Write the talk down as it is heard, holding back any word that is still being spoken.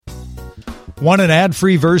Want an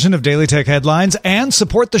ad-free version of Daily Tech Headlines and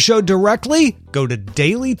support the show directly? Go to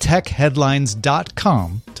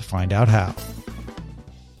dailytechheadlines.com to find out how.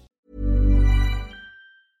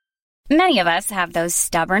 Many of us have those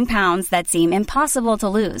stubborn pounds that seem impossible to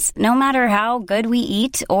lose, no matter how good we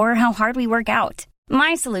eat or how hard we work out.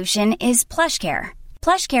 My solution is PlushCare.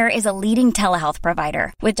 PlushCare is a leading telehealth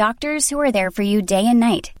provider with doctors who are there for you day and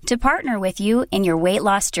night to partner with you in your weight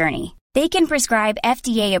loss journey. They can prescribe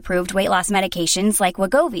FDA-approved weight loss medications like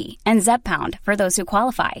Wegovy and Zepbound for those who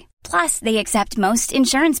qualify. Plus, they accept most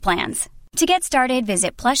insurance plans. To get started,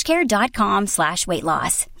 visit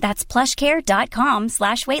plushcare.com/weightloss. That's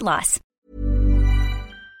plushcare.com/weightloss.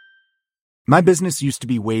 My business used to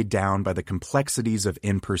be weighed down by the complexities of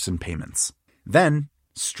in-person payments. Then,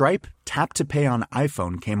 Stripe Tap to Pay on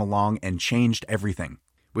iPhone came along and changed everything.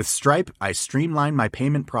 With Stripe, I streamlined my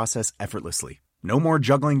payment process effortlessly. No more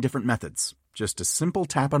juggling different methods. Just a simple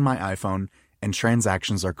tap on my iPhone and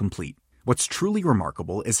transactions are complete. What's truly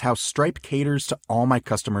remarkable is how Stripe caters to all my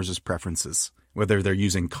customers' preferences. Whether they're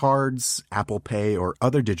using cards, Apple Pay, or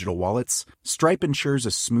other digital wallets, Stripe ensures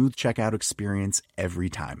a smooth checkout experience every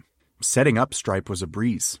time. Setting up Stripe was a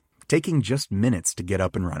breeze, taking just minutes to get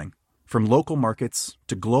up and running. From local markets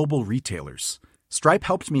to global retailers, Stripe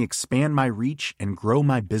helped me expand my reach and grow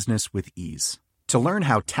my business with ease. To learn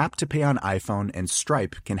how Tap to Pay on iPhone and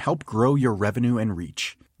Stripe can help grow your revenue and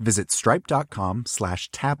reach, visit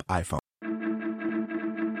stripe.com/tapiphone.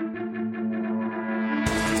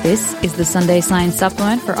 This is the Sunday Science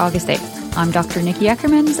Supplement for August 8th. I'm Dr. Nikki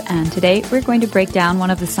Eckermans, and today we're going to break down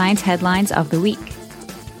one of the science headlines of the week.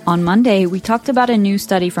 On Monday, we talked about a new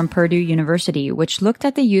study from Purdue University which looked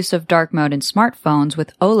at the use of dark mode in smartphones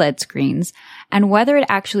with OLED screens and whether it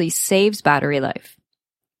actually saves battery life.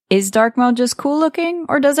 Is dark mode just cool looking,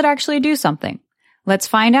 or does it actually do something? Let's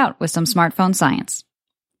find out with some smartphone science.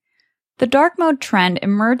 The dark mode trend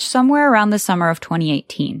emerged somewhere around the summer of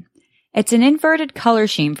 2018. It's an inverted color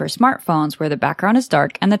scheme for smartphones where the background is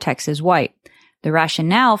dark and the text is white. The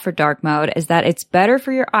rationale for dark mode is that it's better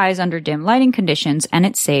for your eyes under dim lighting conditions and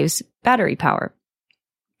it saves battery power.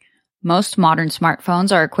 Most modern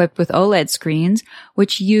smartphones are equipped with OLED screens,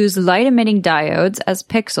 which use light-emitting diodes as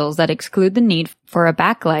pixels that exclude the need for a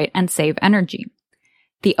backlight and save energy.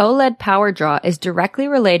 The OLED power draw is directly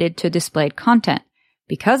related to displayed content.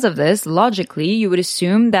 Because of this, logically, you would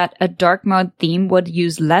assume that a dark mode theme would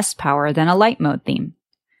use less power than a light mode theme.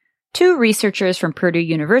 Two researchers from Purdue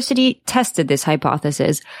University tested this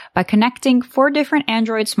hypothesis by connecting 4 different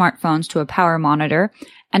Android smartphones to a power monitor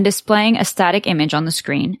and displaying a static image on the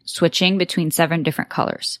screen, switching between 7 different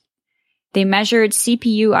colors. They measured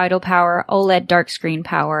CPU idle power, OLED dark screen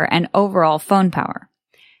power, and overall phone power.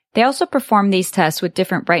 They also performed these tests with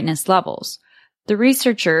different brightness levels. The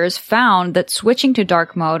researchers found that switching to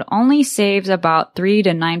dark mode only saves about 3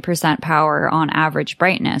 to 9% power on average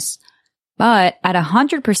brightness, but at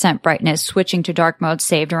 100% brightness, switching to dark mode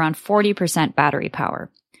saved around 40% battery power.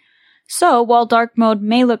 So, while dark mode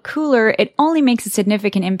may look cooler, it only makes a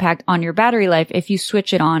significant impact on your battery life if you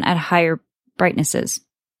switch it on at higher brightnesses.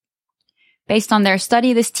 Based on their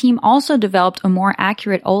study, this team also developed a more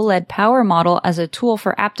accurate OLED power model as a tool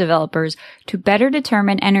for app developers to better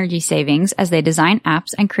determine energy savings as they design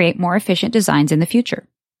apps and create more efficient designs in the future.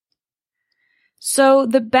 So,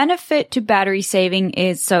 the benefit to battery saving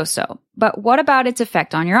is so-so, but what about its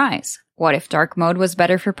effect on your eyes? What if dark mode was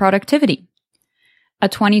better for productivity? A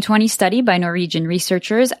 2020 study by Norwegian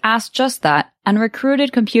researchers asked just that and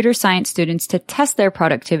recruited computer science students to test their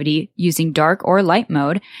productivity using dark or light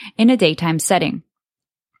mode in a daytime setting.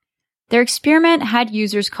 Their experiment had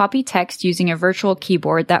users copy text using a virtual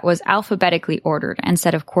keyboard that was alphabetically ordered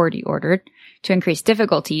instead of QWERTY ordered to increase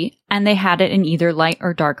difficulty, and they had it in either light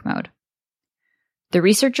or dark mode. The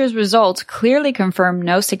researchers' results clearly confirmed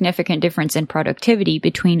no significant difference in productivity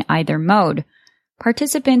between either mode.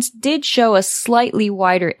 Participants did show a slightly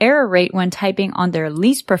wider error rate when typing on their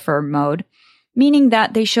least preferred mode, meaning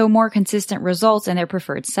that they show more consistent results in their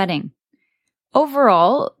preferred setting.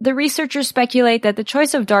 Overall, the researchers speculate that the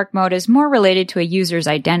choice of dark mode is more related to a user's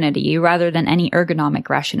identity rather than any ergonomic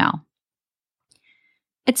rationale.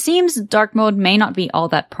 It seems dark mode may not be all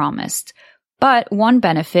that promised, but one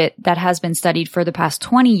benefit that has been studied for the past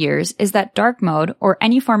 20 years is that dark mode, or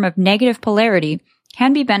any form of negative polarity,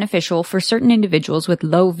 can be beneficial for certain individuals with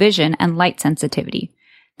low vision and light sensitivity.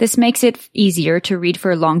 This makes it easier to read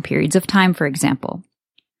for long periods of time, for example.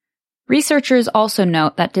 Researchers also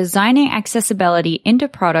note that designing accessibility into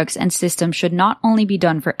products and systems should not only be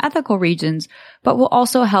done for ethical reasons, but will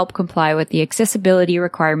also help comply with the accessibility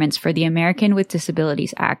requirements for the American with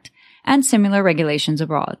Disabilities Act and similar regulations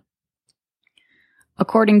abroad.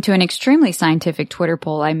 According to an extremely scientific Twitter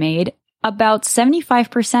poll I made, about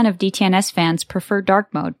 75% of DTNS fans prefer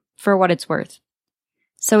dark mode, for what it's worth.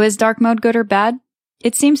 So is dark mode good or bad?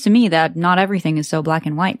 It seems to me that not everything is so black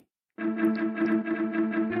and white.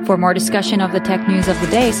 For more discussion of the tech news of the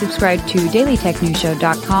day, subscribe to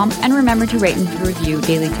dailytechnewsshow.com and remember to rate and review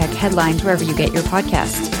Daily Tech Headlines wherever you get your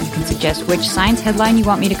podcasts. You can suggest which science headline you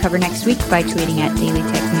want me to cover next week by tweeting at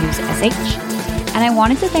DailyTechNewsSH. And I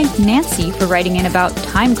wanted to thank Nancy for writing in about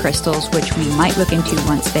time crystals, which we might look into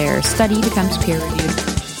once their study becomes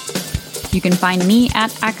peer-reviewed. You can find me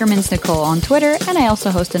at Ackerman's Nicole on Twitter, and I also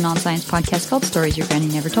host a non-science podcast called Stories Your Granny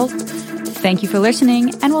Never Told. Thank you for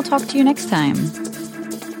listening, and we'll talk to you next time.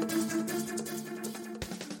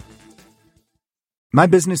 My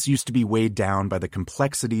business used to be weighed down by the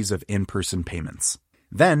complexities of in-person payments.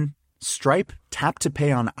 Then, Stripe Tap to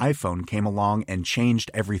Pay on iPhone came along and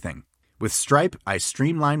changed everything. With Stripe, I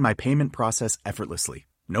streamlined my payment process effortlessly.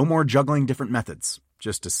 No more juggling different methods.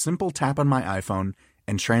 Just a simple tap on my iPhone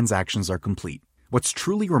and transactions are complete. What's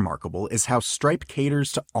truly remarkable is how Stripe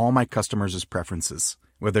caters to all my customers' preferences.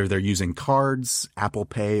 Whether they're using cards, Apple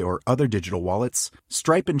Pay, or other digital wallets,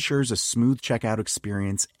 Stripe ensures a smooth checkout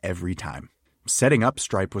experience every time. Setting up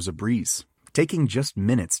Stripe was a breeze, taking just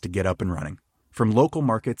minutes to get up and running. From local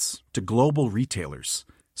markets to global retailers,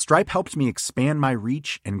 Stripe helped me expand my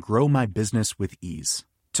reach and grow my business with ease.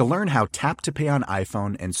 To learn how Tap to Pay on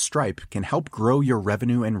iPhone and Stripe can help grow your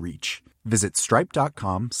revenue and reach, visit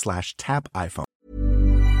stripe.com/tapiphone.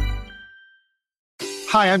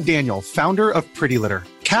 Hi, I'm Daniel, founder of Pretty Litter.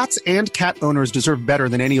 Cats and cat owners deserve better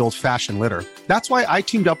than any old-fashioned litter. That's why I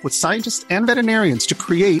teamed up with scientists and veterinarians to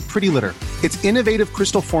create Pretty Litter. Its innovative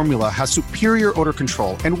crystal formula has superior odor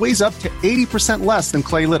control and weighs up to 80% less than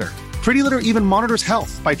clay litter. Pretty Litter even monitors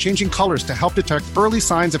health by changing colors to help detect early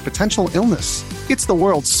signs of potential illness. It's the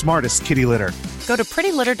world's smartest kitty litter. Go to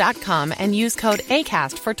prettylitter.com and use code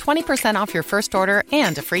ACAST for 20% off your first order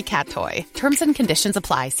and a free cat toy. Terms and conditions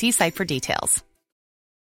apply. See site for details.